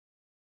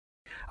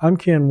I'm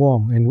Kian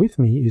Wong, and with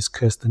me is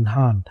Kirsten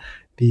Han,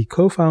 the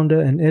co-founder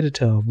and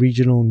editor of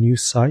regional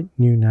news site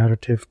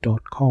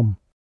newnarrative.com.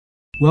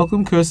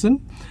 Welcome,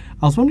 Kirsten.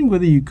 I was wondering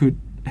whether you could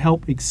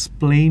help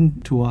explain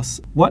to us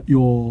what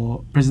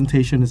your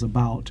presentation is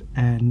about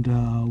and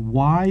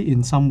why,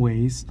 in some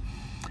ways,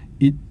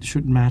 it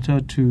should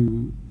matter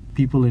to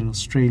people in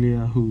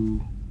Australia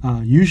who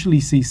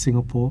usually see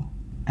Singapore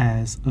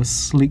as a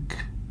slick,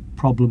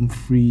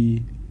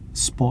 problem-free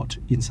spot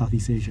in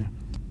Southeast Asia.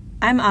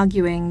 I'm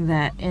arguing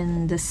that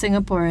in the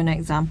Singaporean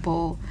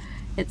example,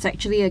 it's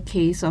actually a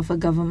case of a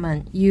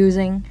government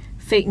using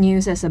fake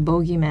news as a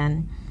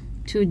bogeyman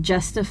to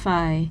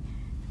justify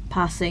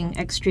passing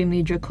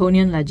extremely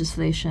draconian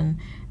legislation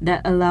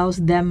that allows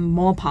them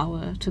more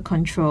power to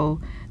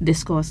control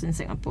discourse in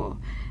Singapore.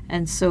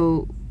 And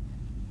so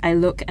I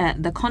look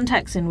at the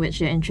context in which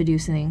they're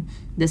introducing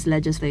this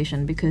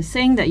legislation, because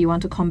saying that you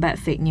want to combat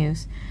fake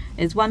news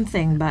is one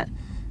thing, but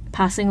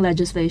passing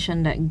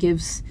legislation that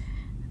gives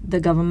the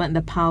government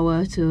the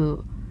power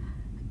to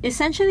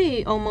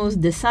essentially almost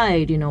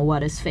decide,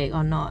 what is fake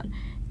or not,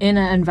 in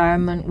an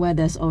environment where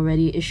there's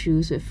already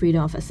issues with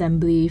freedom of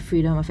assembly,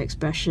 freedom of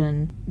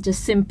expression,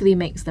 just simply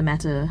makes the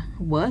matter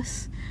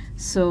worse.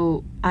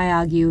 So I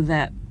argue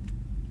that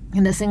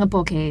in the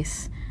Singapore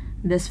case,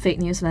 this fake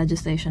news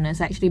legislation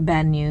is actually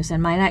bad news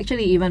and might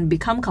actually even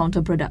become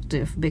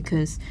counterproductive,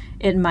 because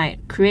it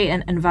might create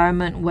an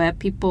environment where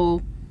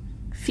people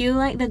feel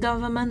like the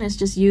government is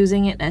just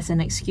using it as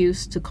an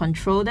excuse to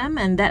control them,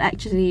 and that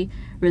actually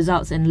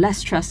results in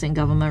less trust in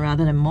government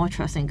rather than more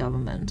trust in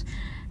government.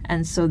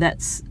 And so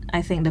that's,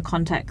 I think, the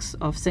context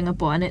of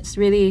Singapore, and it's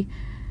really,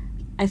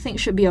 I think,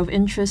 should be of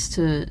interest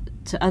to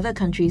other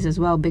countries as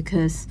well,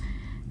 because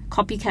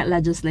copycat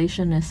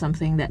legislation is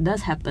something that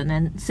does happen.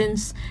 And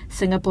since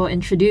Singapore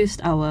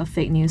introduced our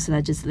fake news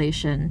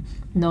legislation,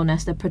 known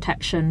as the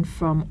Protection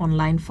from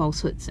Online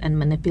Falsehoods and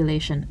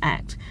Manipulation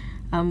Act,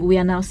 we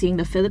are now seeing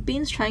the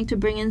Philippines trying to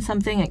bring in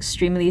something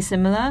extremely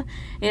similar.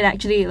 It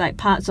actually,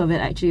 parts of it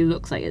actually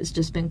looks like it's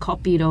just been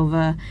copied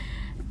over.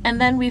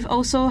 And then we've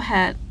also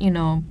had,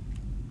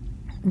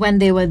 when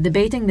they were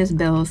debating this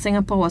bill,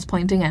 Singapore was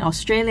pointing at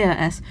Australia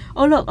as,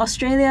 oh look,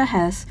 Australia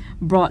has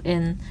brought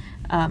in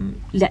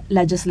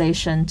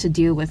legislation to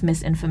deal with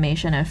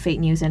misinformation and fake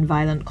news and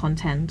violent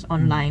content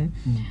online,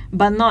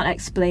 but not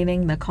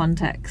explaining the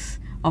context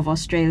of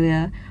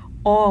Australia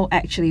or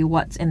actually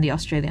what's in the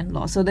Australian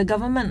law. So the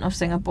government of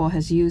Singapore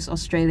has used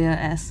Australia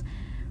as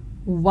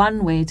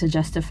one way to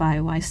justify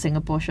why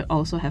Singapore should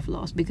also have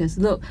laws. Because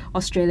look,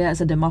 Australia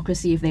is a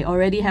democracy. If they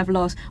already have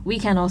laws, we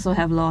can also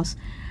have laws.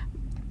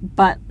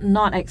 But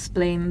not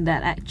explain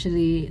that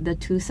actually the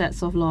two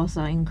sets of laws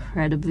are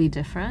incredibly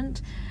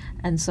different.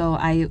 And so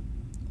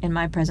in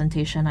my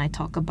presentation, I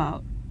talk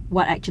about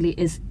what actually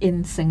is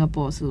in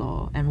Singapore's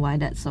law and why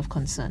that's of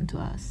concern to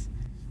us.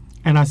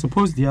 And I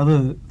suppose the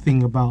other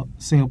thing about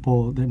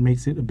Singapore that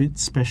makes it a bit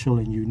special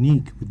and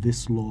unique with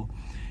this law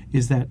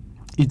is that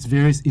its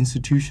various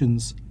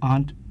institutions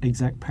aren't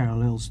exact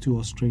parallels to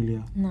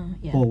Australia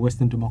or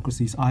Western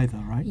democracies either,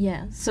 right?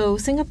 Yeah, so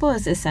Singapore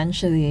is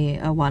essentially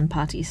a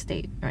one-party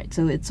state, right?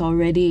 So it's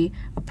already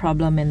a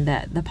problem in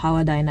that the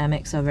power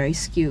dynamics are very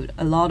skewed.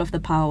 A lot of the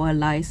power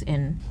lies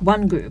in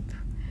one group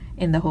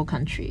in the whole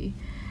country.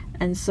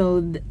 And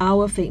so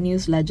our fake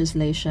news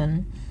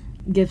legislation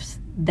gives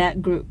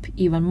that group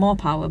even more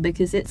power,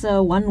 because it's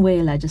a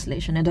one-way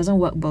legislation. It doesn't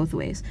work both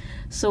ways.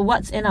 So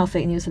what's in our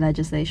fake news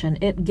legislation?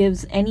 It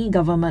gives any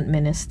government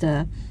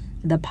minister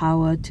the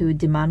power to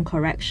demand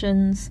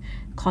corrections,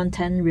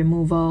 content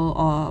removal,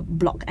 or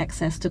block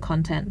access to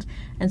content.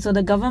 And so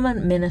the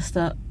government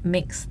minister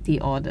makes the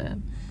order.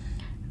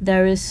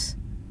 There is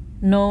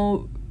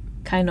no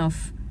kind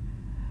of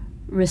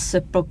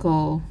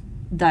reciprocal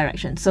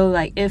direction. So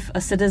if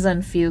a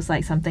citizen feels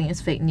like something is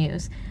fake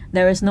news,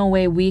 there is no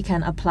way we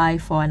can apply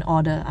for an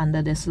order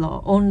under this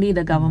law. Only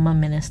the government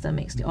minister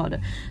makes the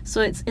order.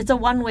 So it's a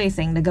one-way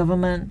thing. The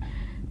government,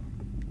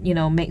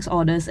 makes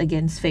orders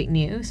against fake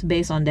news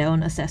based on their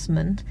own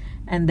assessment,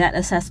 and that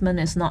assessment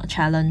is not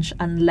challenged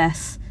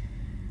unless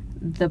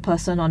the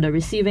person on the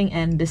receiving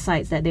end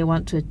decides that they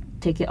want to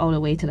take it all the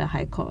way to the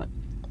High Court.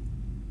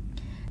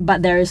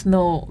 But there is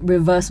no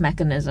reverse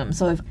mechanism.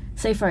 So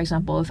for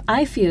example, if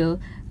I feel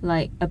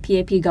like a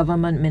PAP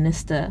government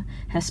minister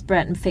has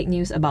spread fake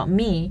news about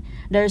me,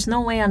 there is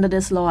no way under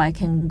this law I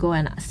can go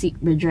and seek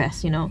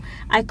redress.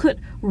 I could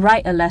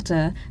write a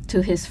letter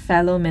to his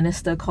fellow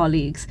minister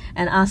colleagues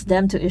and ask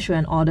them to issue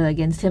an order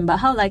against him, but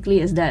how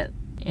likely is that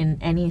in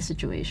any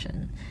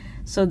situation?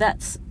 So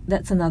that's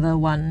another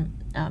one,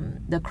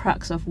 the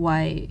crux of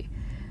why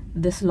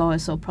this law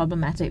is so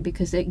problematic,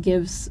 because it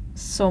gives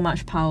so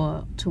much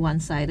power to one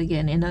side,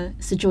 again, in a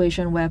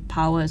situation where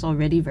power is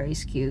already very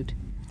skewed.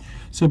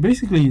 So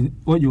basically,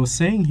 what you're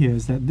saying here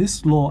is that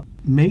this law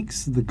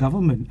makes the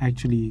government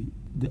actually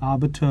the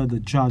arbiter,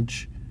 the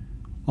judge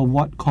of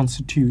what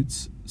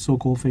constitutes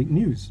so-called fake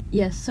news.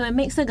 Yes, so it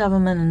makes the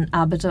government an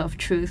arbiter of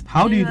truth.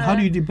 How do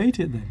you debate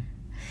it then?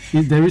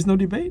 There is no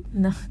debate?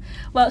 No.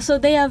 Well, so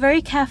they are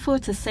very careful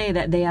to say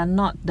that they are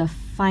not the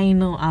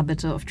final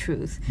arbiter of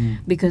truth,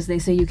 because they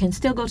say you can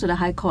still go to the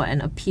High Court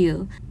and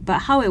appeal. But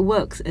how it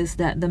works is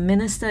that the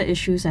minister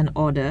issues an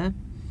order,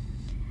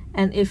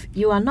 and if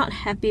you are not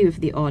happy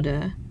with the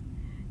order,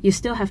 you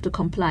still have to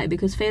comply,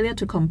 because failure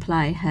to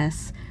comply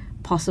has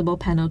possible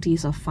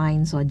penalties of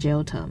fines or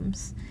jail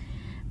terms.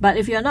 But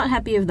if you're not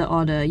happy with the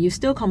order, you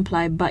still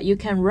comply, but you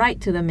can write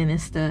to the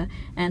minister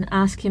and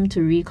ask him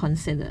to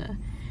reconsider.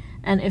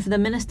 And if the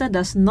minister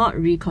does not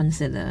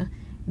reconsider,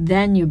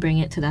 then you bring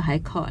it to the High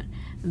Court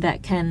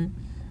that can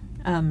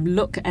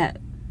look at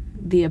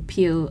the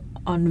appeal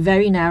on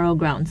very narrow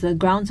grounds. The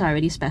grounds are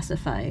already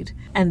specified,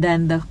 and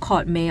then the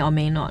court may or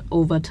may not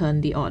overturn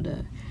the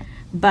order.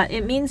 But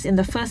it means in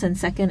the first and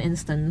second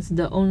instance,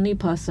 the only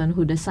person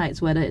who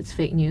decides whether it's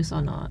fake news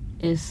or not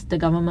is the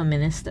government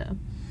minister.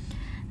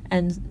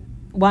 And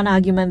one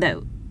argument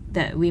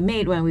that we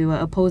made when we were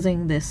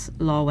opposing this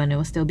law, when it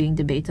was still being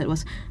debated,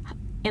 was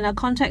in a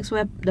context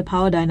where the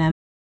power dynamic.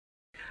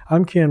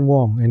 I'm Kian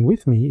Wong, and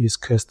with me is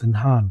Kirsten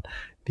Han,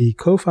 the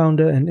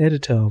co-founder and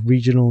editor of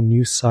regional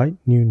news site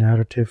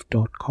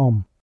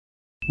newnarrative.com.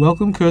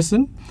 Welcome,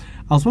 Kirsten.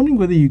 I was wondering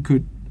whether you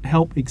could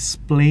help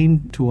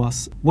explain to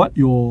us what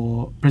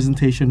your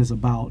presentation is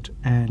about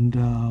and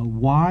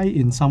why,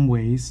 in some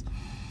ways,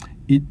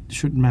 it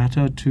should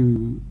matter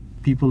to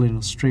people in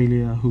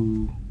Australia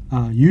who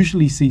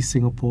usually see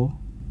Singapore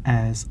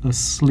as a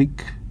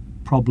slick,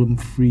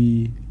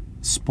 problem-free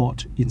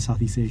spot in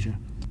Southeast Asia.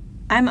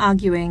 I'm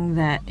arguing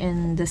that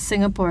in the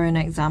Singaporean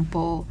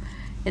example,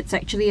 it's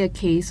actually a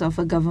case of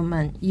a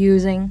government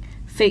using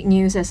fake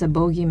news as a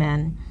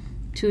bogeyman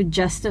to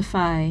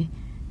justify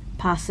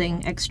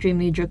passing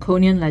extremely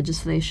draconian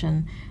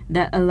legislation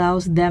that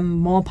allows them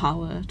more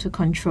power to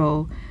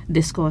control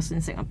discourse in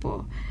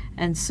Singapore.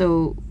 And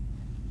so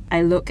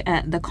I look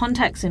at the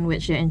context in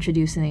which you're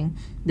introducing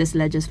this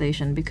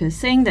legislation, because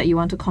saying that you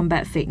want to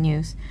combat fake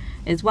news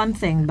is one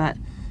thing, but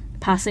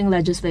passing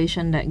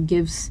legislation that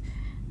gives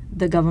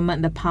the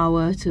government the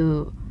power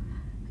to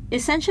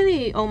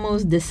essentially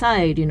almost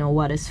decide,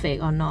 what is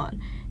fake or not,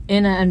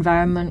 in an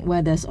environment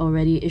where there's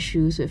already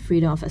issues with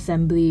freedom of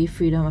assembly,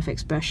 freedom of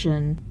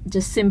expression,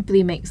 just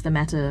simply makes the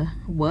matter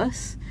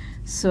worse.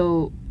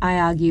 So I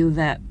argue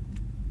that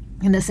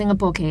in the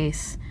Singapore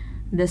case,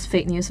 this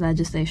fake news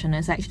legislation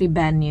is actually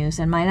bad news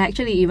and might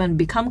actually even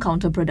become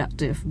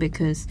counterproductive,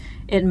 because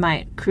it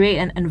might create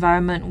an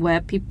environment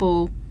where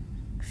people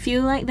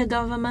feel like the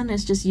government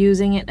is just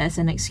using it as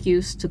an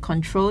excuse to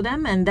control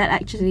them, and that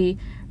actually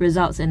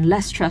results in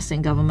less trust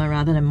in government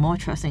rather than more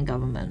trust in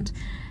government.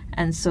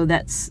 And so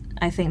that's,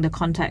 I think, the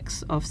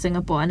context of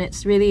Singapore, and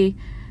it's really,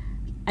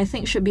 I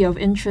think, should be of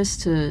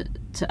interest to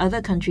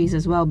other countries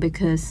as well,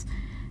 because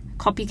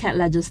copycat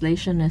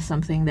legislation is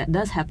something that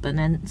does happen.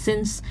 And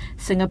since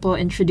Singapore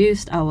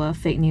introduced our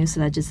fake news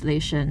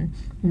legislation,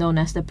 known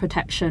as the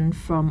Protection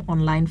from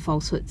Online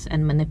Falsehoods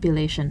and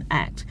Manipulation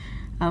Act,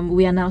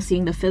 we are now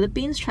seeing the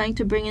Philippines trying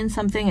to bring in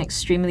something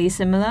extremely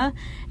similar.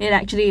 It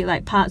actually,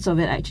 parts of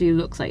it actually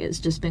looks like it's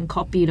just been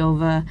copied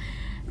over.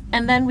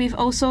 And then we've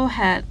also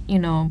had,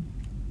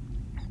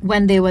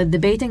 when they were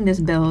debating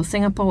this bill,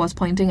 Singapore was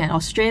pointing at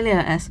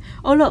Australia as,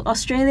 oh look,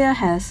 Australia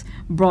has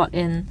brought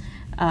in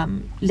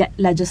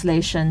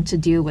legislation to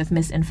deal with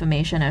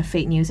misinformation and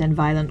fake news and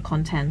violent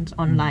content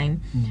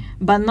online,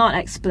 but not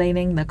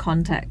explaining the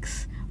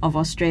context of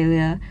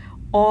Australia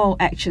or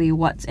actually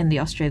what's in the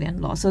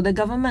Australian law. So the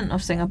government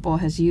of Singapore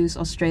has used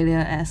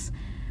Australia as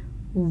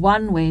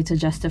one way to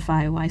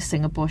justify why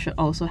Singapore should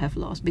also have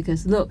laws.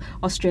 Because look,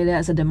 Australia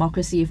is a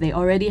democracy. If they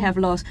already have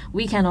laws,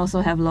 we can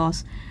also have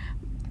laws.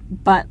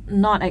 But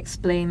not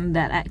explain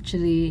that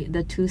actually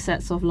the two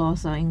sets of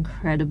laws are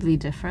incredibly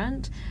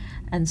different.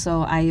 And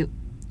so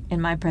in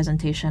my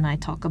presentation, I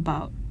talk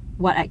about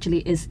what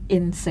actually is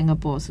in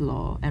Singapore's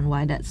law and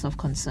why that's of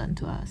concern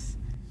to us.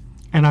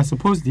 And I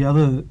suppose the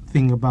other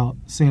thing about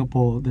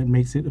Singapore that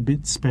makes it a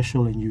bit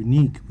special and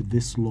unique with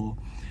this law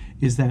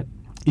is that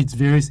its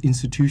various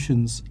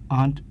institutions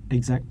aren't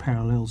exact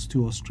parallels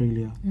to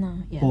Australia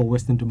or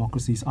Western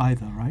democracies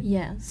either, right?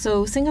 Yeah,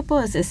 so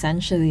Singapore is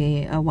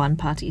essentially a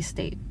one-party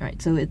state,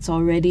 right? So it's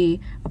already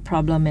a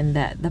problem in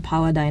that the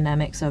power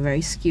dynamics are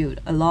very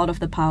skewed. A lot of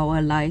the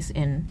power lies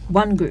in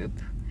one group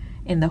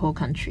in the whole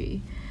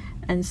country.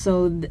 And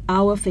so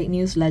our fake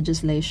news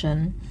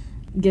legislation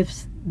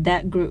gives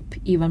that group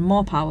even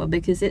more power,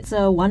 because it's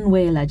a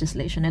one-way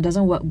legislation. It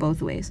doesn't work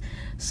both ways.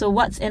 So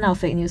what's in our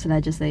fake news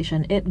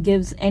legislation? It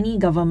gives any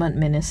government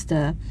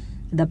minister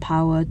the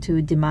power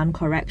to demand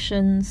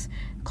corrections,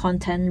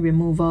 content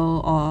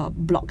removal, or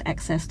block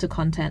access to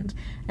content.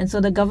 And so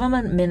the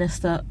government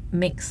minister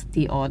makes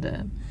the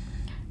order.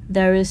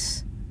 There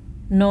is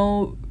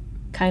no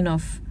kind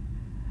of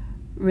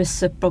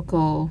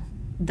reciprocal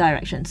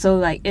direction.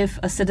 So if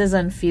a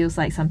citizen feels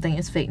like something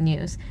is fake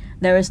news,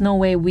 there is no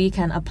way we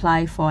can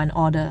apply for an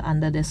order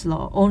under this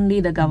law.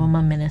 Only the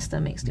government minister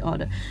makes the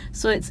order.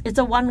 So it's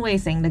a one-way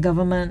thing. The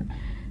government,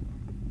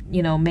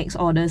 makes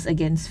orders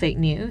against fake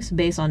news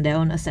based on their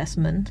own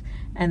assessment,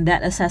 and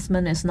that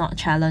assessment is not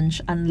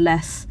challenged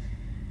unless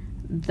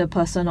the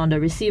person on the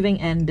receiving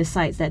end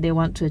decides that they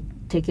want to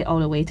take it all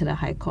the way to the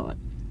High Court.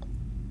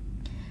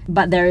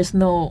 But there is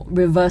no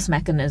reverse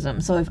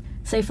mechanism. So if,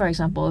 say for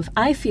example, if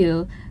I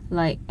feel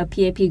like a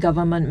PAP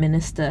government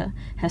minister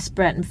has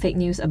spread fake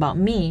news about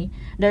me,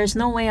 there is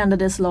no way under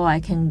this law I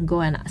can go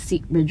and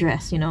seek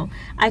redress,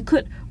 I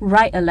could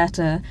write a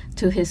letter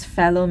to his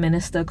fellow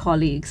minister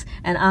colleagues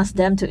and ask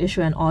them to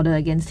issue an order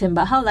against him,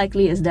 but how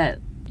likely is that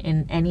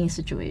in any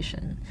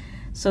situation?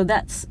 So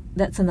that's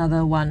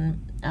another one,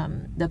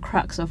 the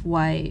crux of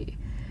why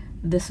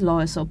this law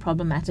is so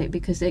problematic,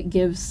 because it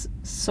gives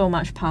so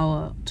much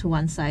power to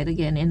one side,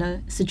 again, in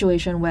a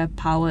situation where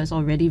power is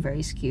already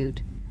very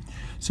skewed.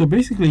 So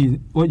basically,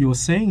 what you're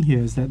saying here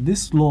is that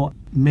this law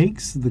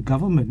makes the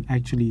government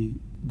actually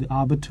the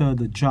arbiter,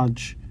 the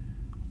judge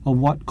of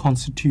what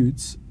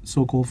constitutes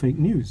so-called fake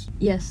news.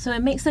 Yes, so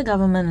it makes the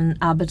government an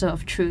arbiter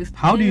of truth.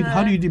 How do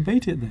you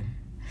debate it then?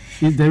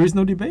 There is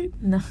no debate?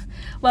 No.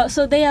 Well,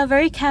 so they are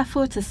very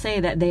careful to say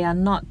that they are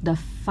not the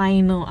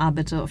final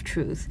arbiter of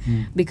truth,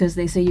 because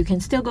they say you can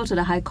still go to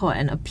the High Court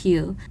and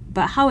appeal.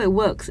 But how it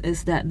works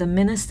is that the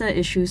minister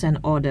issues an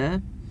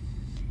order,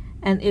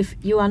 and if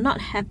you are not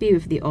happy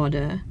with the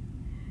order,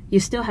 you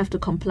still have to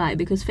comply,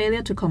 because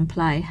failure to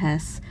comply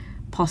has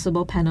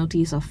possible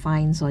penalties of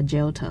fines or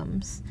jail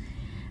terms.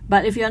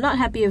 But if you're not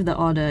happy with the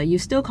order, you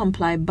still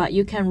comply, but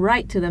you can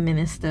write to the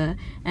minister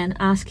and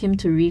ask him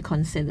to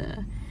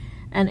reconsider.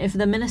 And if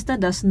the minister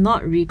does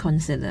not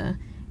reconsider,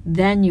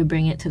 then you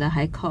bring it to the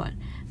High Court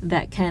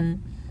that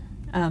can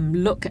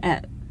look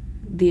at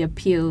the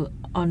appeal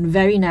on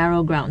very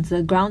narrow grounds.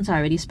 The grounds are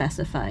already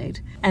specified,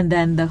 and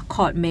then the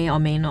court may or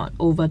may not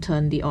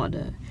overturn the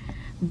order.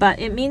 But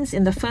it means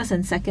in the first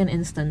and second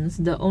instance,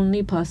 the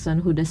only person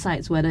who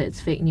decides whether it's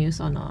fake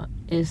news or not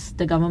is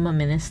the government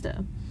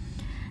minister.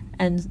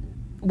 And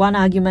one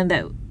argument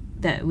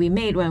that we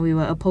made when we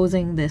were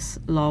opposing this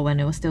law, when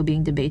it was still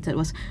being debated,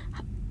 was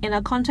in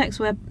a context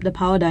where the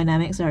power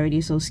dynamics are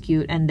already so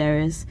skewed and there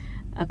is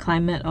a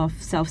climate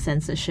of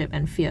self-censorship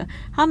and fear,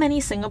 how many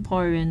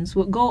Singaporeans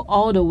would go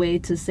all the way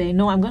to say,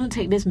 no, I'm going to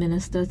take this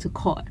minister to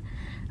court?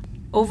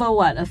 Over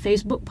what? A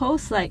Facebook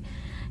post? Like,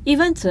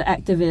 even to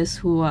activists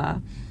who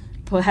are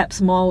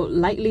perhaps more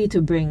likely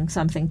to bring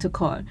something to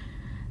court,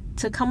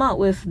 to come out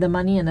with the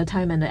money and the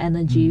time and the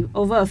energy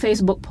over a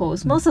Facebook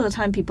post, most of the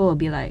time people will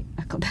be like,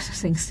 I've got better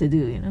things to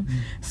do,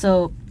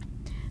 So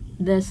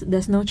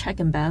there's no check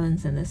and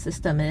balance in the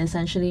system. It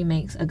essentially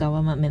makes a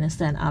government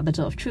minister an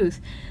arbiter of truth.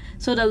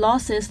 So the law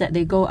says that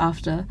they go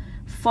after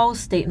false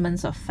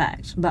statements of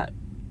fact, but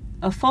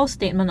a false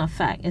statement of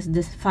fact is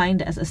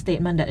defined as a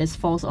statement that is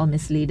false or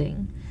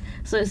misleading.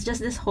 So it's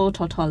just this whole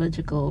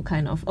tautological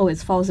kind of,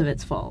 it's false if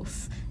it's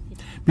false.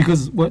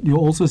 Because what you're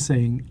also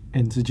saying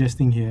and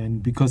suggesting here,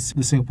 and because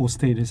the Singapore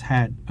state has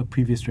had a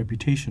previous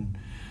reputation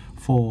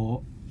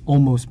for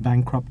almost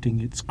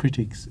bankrupting its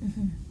critics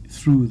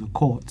through the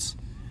courts,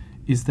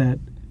 is that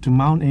to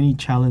mount any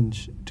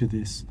challenge to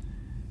this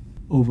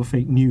over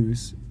fake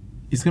news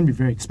is going to be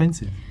very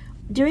expensive.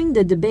 During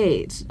the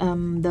debate,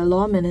 the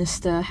law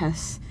minister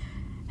has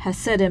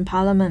said in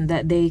Parliament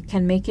that they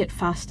can make it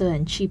faster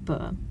and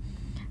cheaper.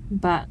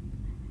 But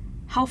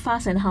how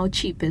fast and how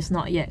cheap is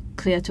not yet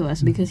clear to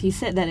us, because he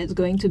said that it's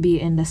going to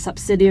be in the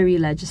subsidiary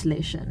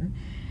legislation.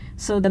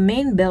 So the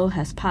main bill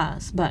has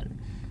passed, but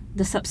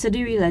the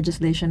subsidiary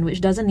legislation,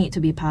 which doesn't need to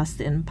be passed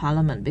in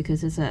Parliament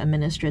because it's an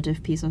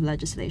administrative piece of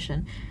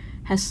legislation,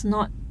 has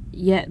not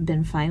yet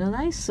been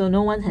finalized, so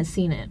no one has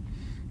seen it.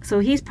 So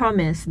he's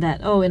promised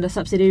that, in the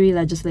subsidiary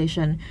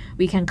legislation,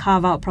 we can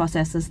carve out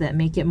processes that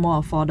make it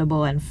more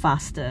affordable and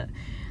faster.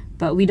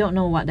 But we don't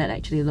know what that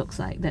actually looks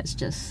like. That's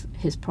just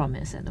his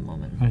promise at the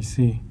moment. I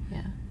see.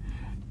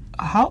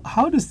 Yeah.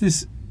 How does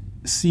this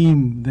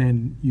seem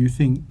then, you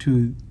think,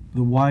 to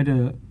the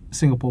wider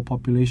Singapore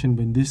population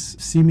when this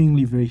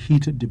seemingly very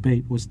heated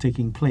debate was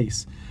taking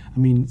place? I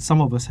mean,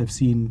 some of us have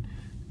seen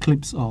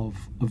clips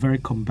of a very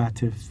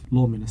combative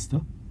law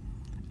minister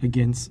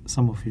against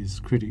some of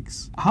his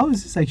critics. How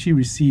is this actually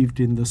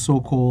received in the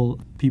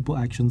so-called People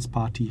Actions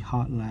Party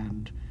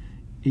heartland,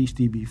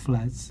 HDB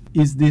flats?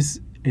 Is this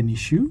an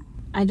issue?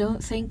 I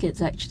don't think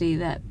it's actually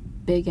that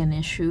big an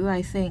issue.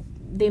 I think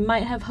they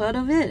might have heard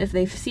of it. If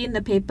they've seen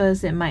the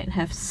papers, they might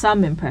have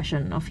some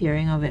impression of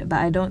hearing of it. But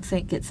I don't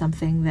think it's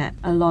something that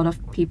a lot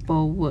of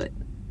people would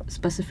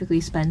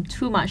specifically spend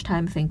too much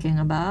time thinking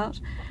about,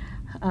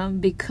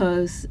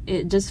 because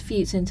it just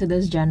feeds into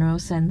this general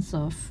sense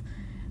of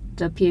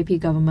the PAP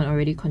government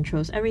already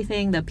controls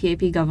everything. The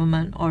PAP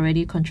government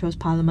already controls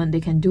Parliament.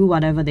 They can do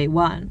whatever they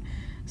want.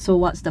 So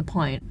what's the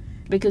point?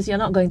 Because you're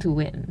not going to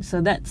win.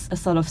 So that's a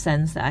sort of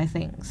sense that I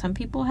think some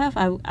people have.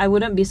 I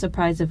wouldn't be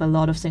surprised if a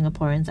lot of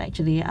Singaporeans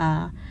actually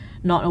are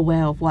not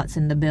aware of what's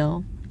in the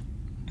bill,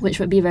 which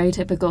would be very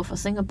typical for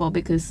Singapore,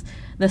 because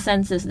the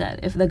sense is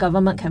that if the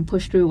government can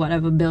push through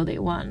whatever bill they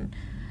want,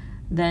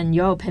 then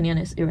your opinion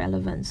is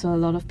irrelevant. So a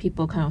lot of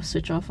people kind of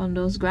switch off on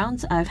those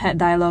grounds. I've had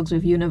dialogues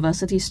with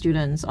university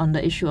students on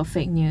the issue of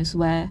fake news,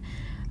 where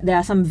there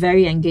are some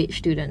very engaged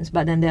students,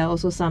 but then there are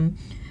also some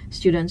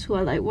students who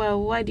are like,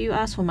 well, why do you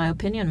ask for my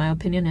opinion? My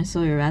opinion is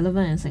so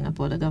irrelevant in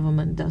Singapore. The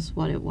government does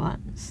what it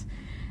wants.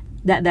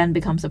 that then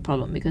becomes a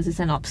problem because it's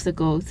an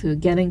obstacle to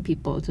getting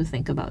people to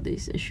think about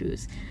these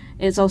issues.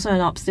 It's also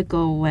an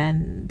obstacle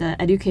when the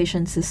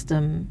education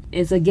system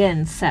is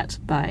again set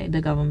by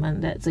the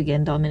government that's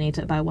again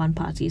dominated by one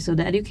party. So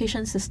the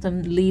education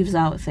system leaves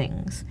out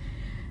things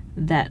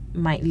that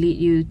might lead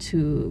you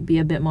to be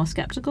a bit more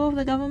skeptical of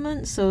the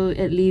government. So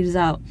it leaves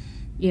out,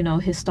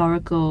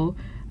 historical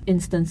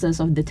instances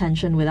of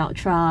detention without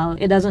trial.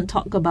 It doesn't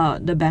talk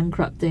about the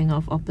bankrupting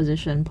of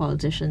opposition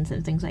politicians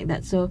and things like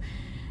that. So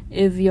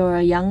if you're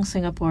a young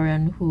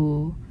Singaporean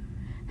who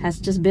has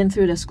just been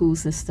through the school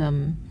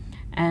system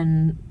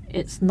and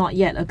it's not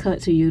yet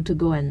occurred to you to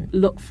go and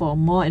look for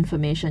more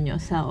information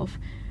yourself,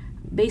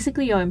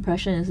 basically your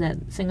impression is that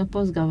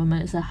Singapore's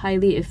government is a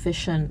highly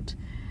efficient,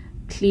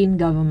 clean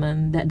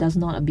government that does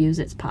not abuse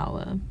its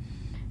power.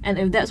 And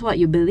if that's what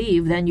you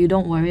believe, then you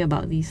don't worry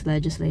about these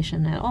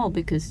legislation at all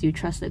because you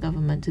trust the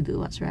government to do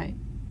what's right.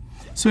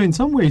 So in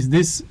some ways,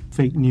 this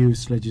fake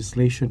news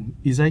legislation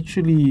is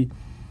actually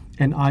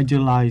an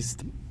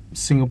idealized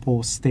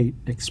Singapore state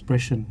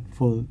expression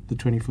for the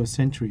 21st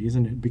century,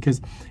 isn't it? Because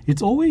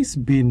it's always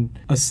been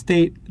a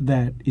state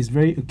that is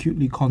very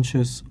acutely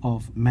conscious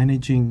of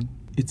managing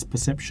its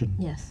perception.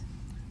 Yes.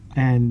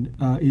 And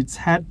it's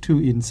had to,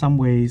 in some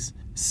ways,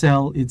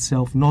 sell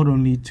itself not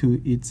only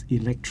to its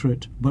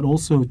electorate, but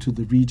also to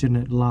the region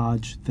at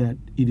large, that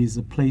it is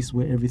a place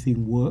where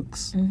everything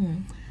works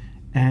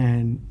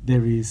and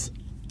there is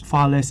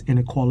far less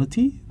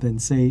inequality than,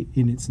 say,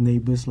 in its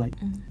neighbours like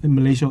in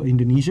Malaysia or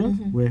Indonesia,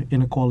 where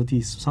inequality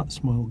is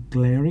much more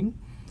glaring,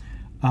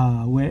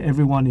 where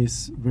everyone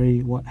is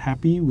very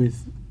happy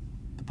with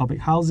the public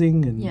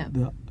housing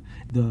and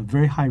the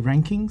very high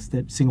rankings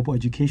that Singapore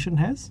education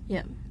has.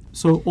 Yeah.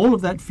 So all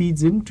of that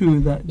feeds into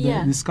the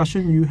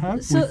discussion you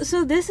have.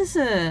 So this is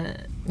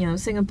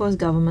Singapore's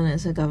government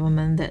is a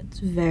government that's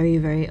very,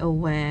 very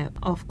aware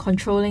of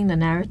controlling the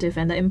narrative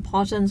and the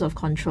importance of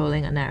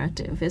controlling a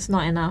narrative. It's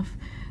not enough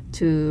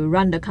to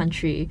run the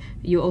country,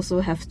 you also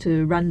have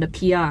to run the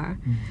PR.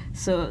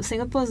 So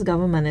Singapore's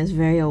government is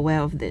very aware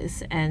of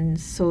this, and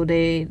so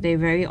they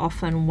very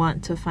often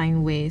want to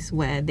find ways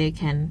where they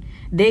can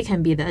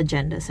be the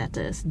agenda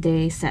setters.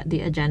 They set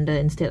the agenda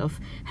instead of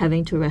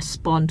having to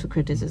respond to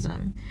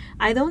criticism.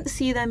 I don't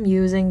see them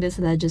using this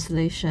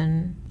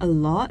legislation a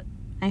lot.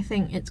 I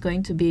think it's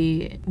going to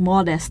be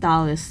more their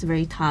style is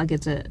very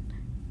targeted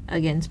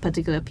against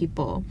particular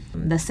people.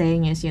 The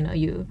saying is,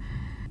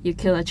 you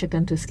kill a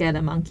chicken to scare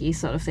the monkey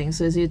sort of thing.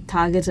 So you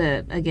target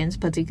it against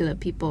particular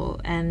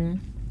people, and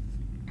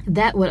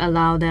that would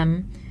allow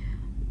them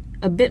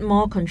a bit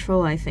more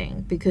control, I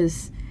think,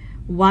 because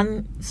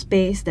one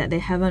space that they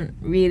haven't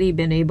really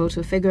been able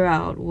to figure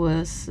out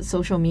was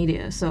social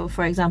media. So,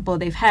 for example,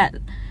 they've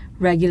had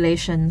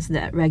regulations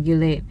that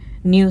regulate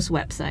news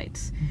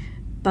websites,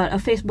 but a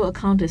Facebook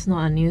account is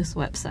not a news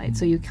website,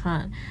 so you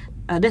can't.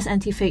 This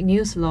anti-fake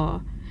news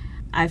law,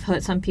 I've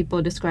heard some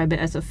people describe it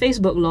as a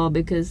Facebook law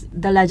because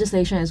the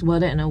legislation is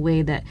worded in a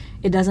way that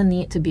it doesn't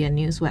need to be a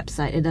news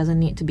website, it doesn't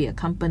need to be a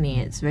company,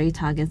 it's very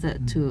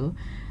targeted to,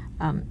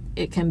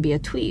 it can be a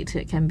tweet,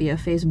 it can be a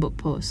Facebook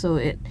post, so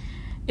it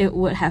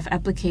would have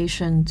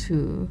application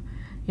to,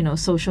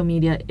 social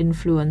media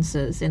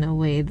influencers in a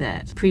way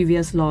that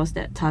previous laws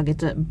that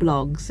targeted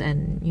blogs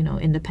and,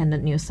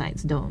 independent news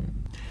sites don't.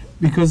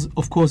 Because,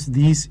 of course,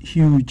 these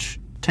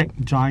huge tech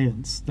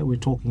giants that we're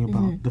talking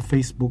about, the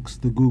Facebooks,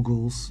 the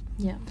Googles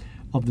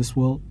of this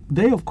world,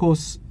 they of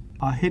course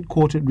are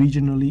headquartered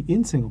regionally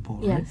in Singapore,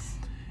 right?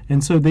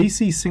 And so they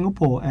see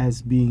Singapore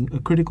as being a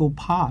critical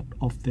part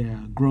of their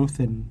growth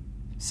and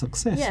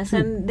success. Yes, too.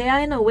 and they are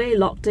in a way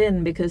locked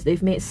in because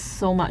they've made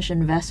so much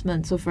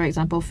investment. So for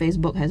example,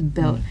 Facebook has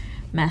built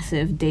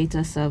massive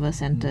data server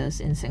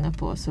centers in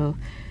Singapore. So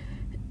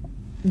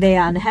they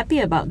are unhappy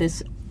about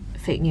this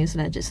fake news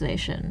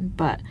legislation,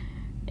 but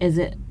is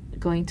it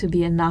going to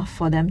be enough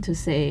for them to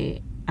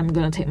say, I'm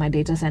going to take my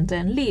data center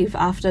and leave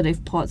after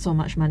they've poured so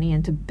much money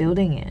into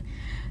building it?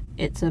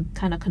 It's a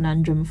kind of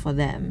conundrum for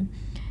them.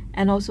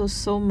 And also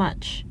so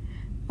much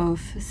of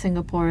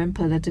Singaporean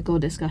political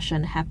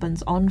discussion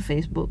happens on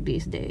Facebook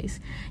these days.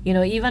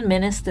 Even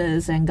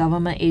ministers and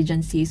government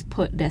agencies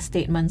put their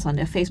statements on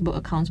their Facebook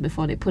accounts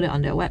before they put it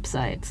on their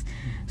websites.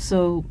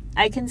 So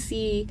I can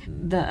see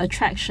the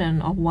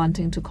attraction of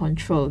wanting to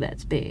control that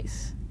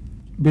space.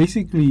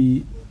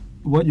 Basically,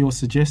 what you're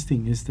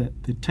suggesting is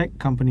that the tech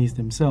companies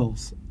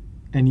themselves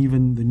and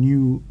even the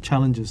new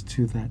challenges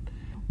to that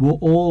will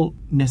all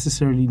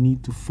necessarily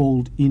need to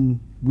fold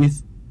in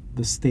with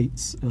the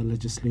state's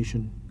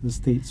legislation, the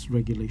state's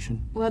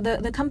regulation. Well,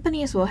 the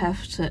companies will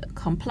have to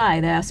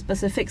comply. There are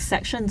specific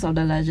sections of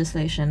the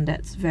legislation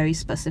that's very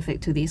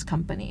specific to these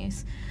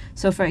companies.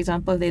 So, for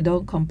example, if they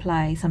don't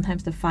comply,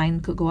 sometimes the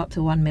fine could go up to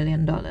 $1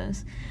 million.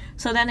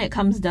 So then it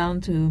comes down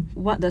to,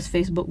 what does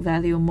Facebook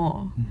value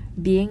more?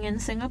 Being in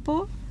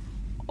Singapore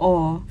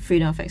or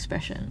freedom of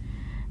expression?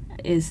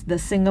 Is the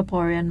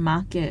Singaporean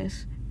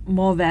market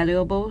more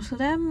valuable to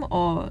them,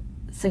 or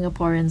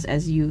Singaporeans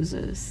as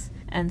users?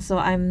 And so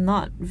I'm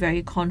not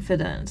very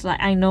confident.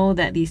 I know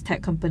that these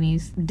tech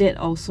companies did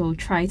also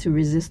try to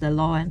resist the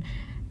law, and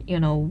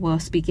were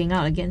speaking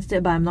out against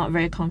it, but I'm not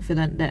very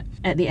confident that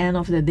at the end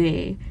of the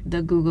day,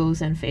 the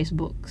Googles and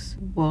Facebooks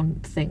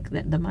won't think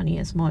that the money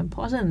is more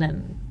important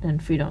than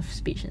freedom of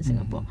speech in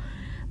Singapore.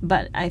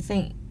 But I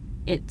think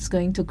it's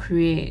going to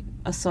create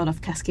a sort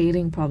of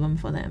cascading problem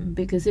for them,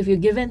 because if you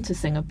give in to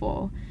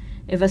Singapore,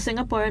 if a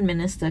Singaporean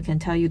minister can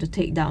tell you to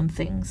take down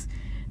things,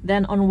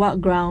 then on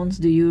what grounds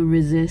do you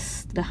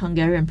resist the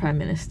Hungarian Prime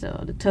Minister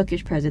or the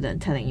Turkish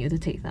President telling you to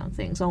take down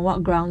things? On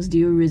what grounds do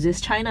you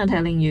resist China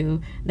telling you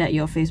that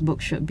your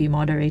Facebook should be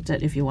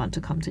moderated if you want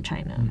to come to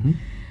China?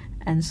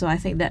 And so I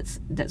think that's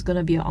going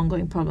to be an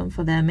ongoing problem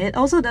for them. It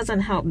also doesn't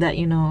help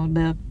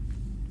that,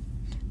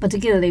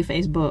 particularly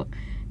Facebook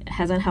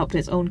hasn't helped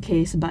its own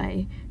case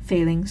by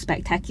failing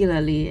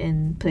spectacularly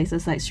in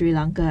places like Sri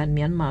Lanka and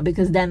Myanmar,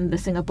 because then the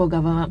Singapore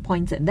government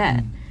points at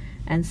that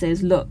and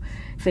says, look,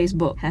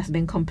 Facebook has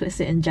been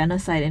complicit in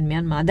genocide in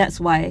Myanmar. That's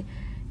why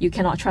you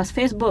cannot trust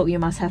Facebook. You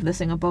must have the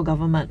Singapore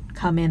government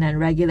come in and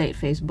regulate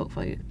Facebook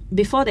for you.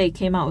 Before they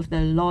came out with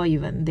the law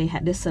even, they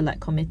had this select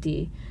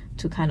committee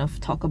to kind of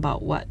talk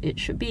about what it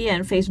should be,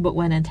 and Facebook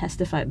went and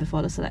testified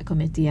before the select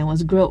committee and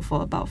was grilled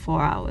for about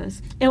 4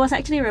 hours. It was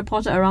actually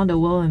reported around the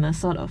world in a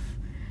sort of,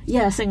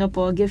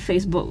 Singapore, give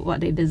Facebook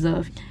what they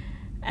deserve.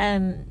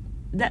 And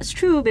that's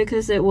true,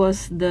 because it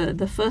was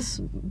the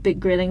first big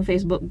grilling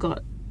Facebook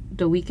got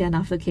the weekend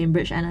after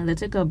Cambridge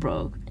Analytica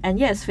broke. And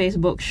yes,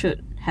 Facebook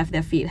should have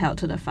their feet held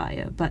to the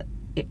fire, but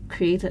it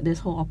created this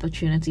whole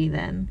opportunity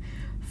then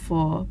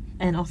for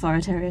an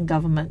authoritarian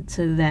government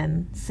to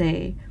then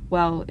say,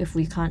 well, if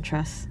we can't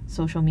trust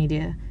social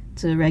media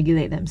to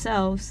regulate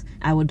themselves,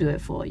 I will do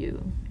it for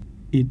you.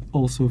 It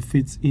also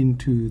fits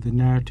into the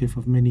narrative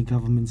of many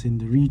governments in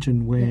the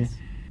region where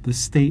the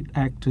state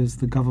actors,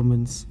 the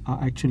governments,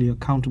 are actually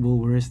accountable,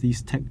 whereas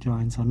these tech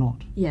giants are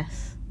not.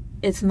 Yes.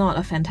 It's not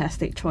a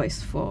fantastic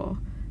choice for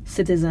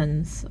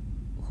citizens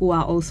who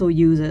are also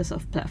users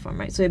of platform,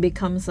 right? So it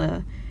becomes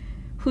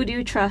who do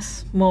you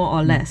trust more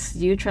or less?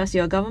 Do you trust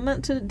your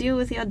government to deal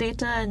with your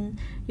data and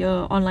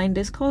your online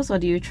discourse, or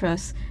do you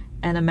trust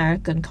an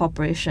American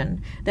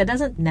corporation that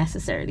doesn't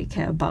necessarily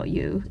care about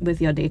you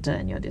with your data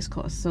and your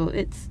discourse? So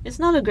it's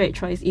not a great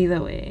choice either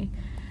way.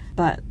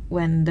 But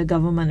when the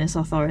government is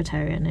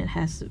authoritarian, it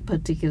has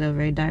particular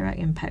very direct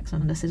impacts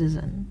on the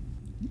citizen.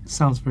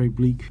 Sounds very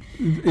bleak.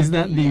 Is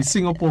that the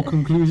Singapore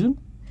conclusion?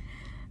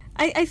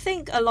 I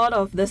think a lot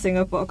of the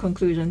Singapore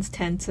conclusions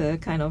tend to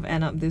kind of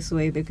end up this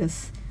way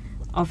because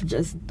of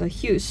just the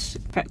huge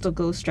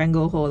practical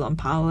stranglehold on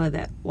power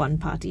that one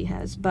party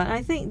has. But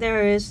I think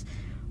there is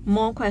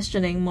more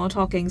questioning, more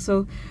talking.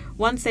 So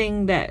one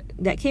thing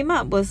that came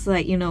up was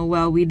like,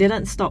 we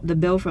didn't stop the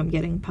bill from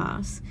getting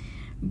passed,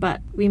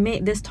 but we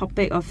made this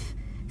topic of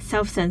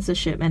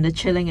self-censorship and the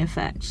chilling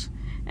effects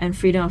and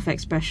freedom of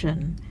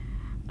expression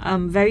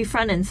very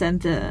front and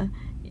center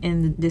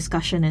in the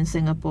discussion in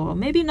Singapore.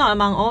 Maybe not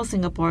among all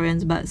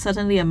Singaporeans, but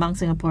certainly among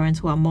Singaporeans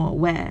who are more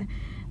aware.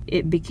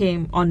 It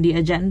became on the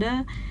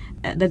agenda.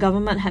 The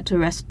government had to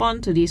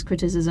respond to these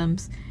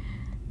criticisms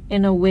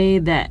in a way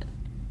that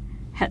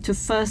had to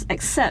first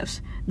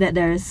accept that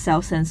there is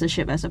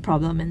self-censorship as a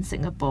problem in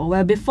Singapore,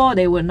 where before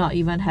they would not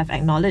even have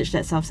acknowledged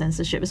that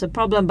self-censorship is a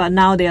problem, but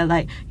now they are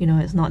like,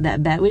 it's not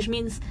that bad, which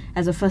means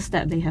as a first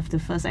step, they have to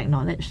first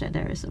acknowledge that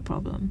there is a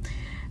problem.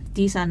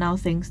 These are now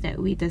things that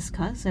we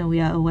discuss and we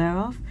are aware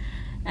of.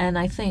 And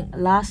I think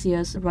last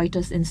year's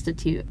Reuters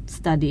Institute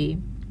study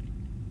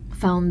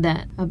found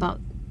that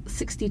about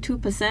 62%,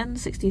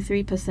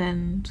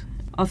 63%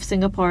 of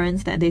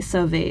Singaporeans that they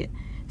surveyed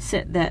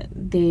said that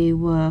they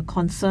were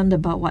concerned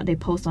about what they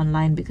post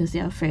online because they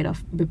are afraid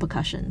of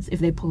repercussions if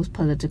they post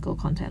political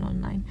content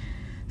online.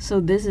 So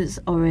this is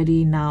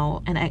already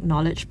now an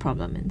acknowledged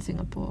problem in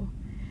Singapore.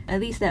 At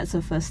least that's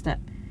a first step.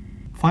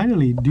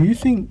 Finally, do you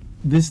think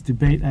this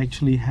debate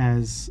actually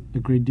has a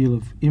great deal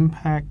of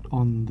impact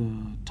on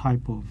the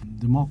type of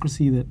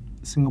democracy that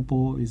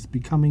Singapore is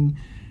becoming,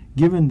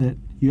 given that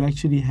you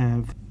actually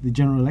have the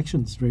general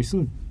elections very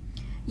soon?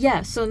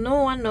 Yeah, so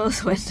no one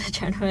knows when the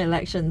general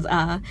elections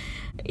are.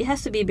 It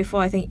has to be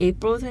before, I think,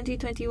 April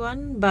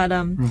 2021, but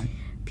right.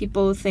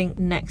 People think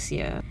next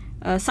year.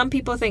 Some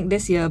people think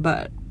this year,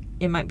 but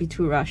it might be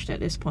too rushed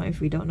at this point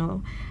if we don't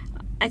know.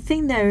 I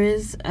think there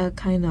is a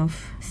kind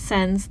of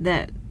sense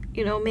that,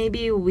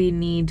 maybe we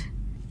need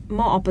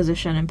more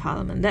opposition in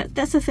Parliament.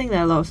 That's the thing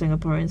that a lot of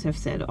Singaporeans have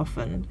said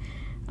often.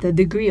 The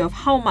degree of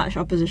how much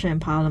opposition in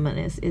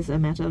Parliament is a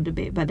matter of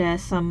debate, but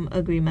there's some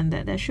agreement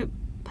that there should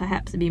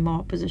perhaps be more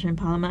opposition in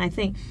Parliament. I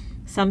think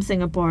some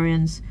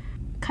Singaporeans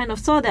kind of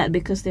saw that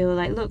because they were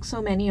like, look,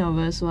 so many of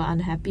us were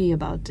unhappy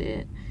about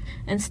it.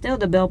 And still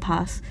the bill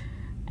passed.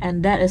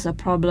 And that is a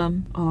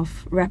problem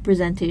of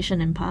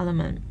representation in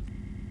Parliament.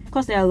 Of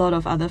course, there are a lot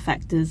of other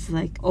factors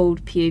like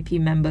old PAP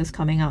members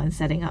coming out and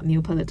setting up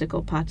new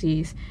political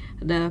parties.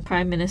 The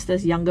Prime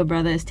Minister's younger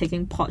brother is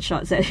taking pot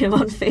shots at him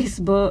on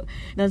Facebook.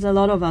 There's a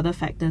lot of other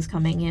factors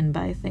coming in,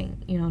 but I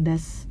think,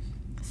 there's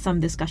some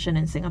discussion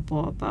in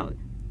Singapore about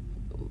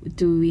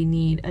do we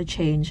need a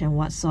change and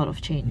what sort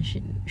of change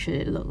should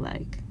it look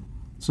like?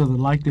 So the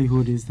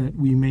likelihood is that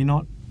we may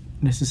not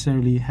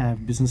necessarily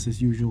have business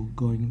as usual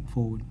going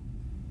forward?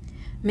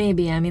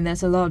 Maybe. I mean,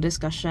 there's a lot of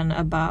discussion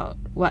about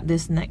what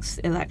this next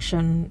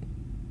election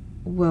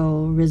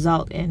will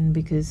result in,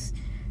 because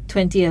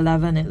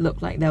 2011 it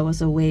looked like there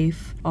was a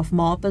wave of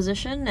more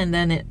opposition, and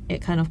then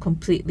it kind of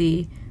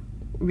completely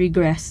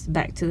regressed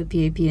back to the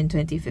PAP in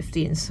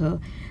 2015. So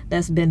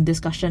there's been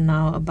discussion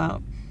now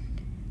about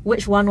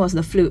which one was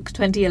the fluke,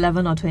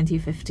 2011 or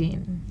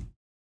 2015.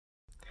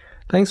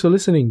 Thanks for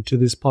listening to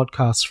this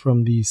podcast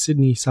from the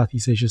Sydney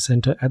Southeast Asia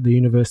Centre at the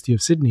University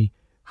of Sydney.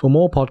 For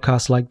more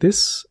podcasts like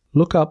this,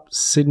 look up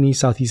Sydney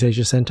Southeast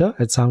Asia Centre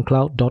at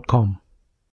soundcloud.com.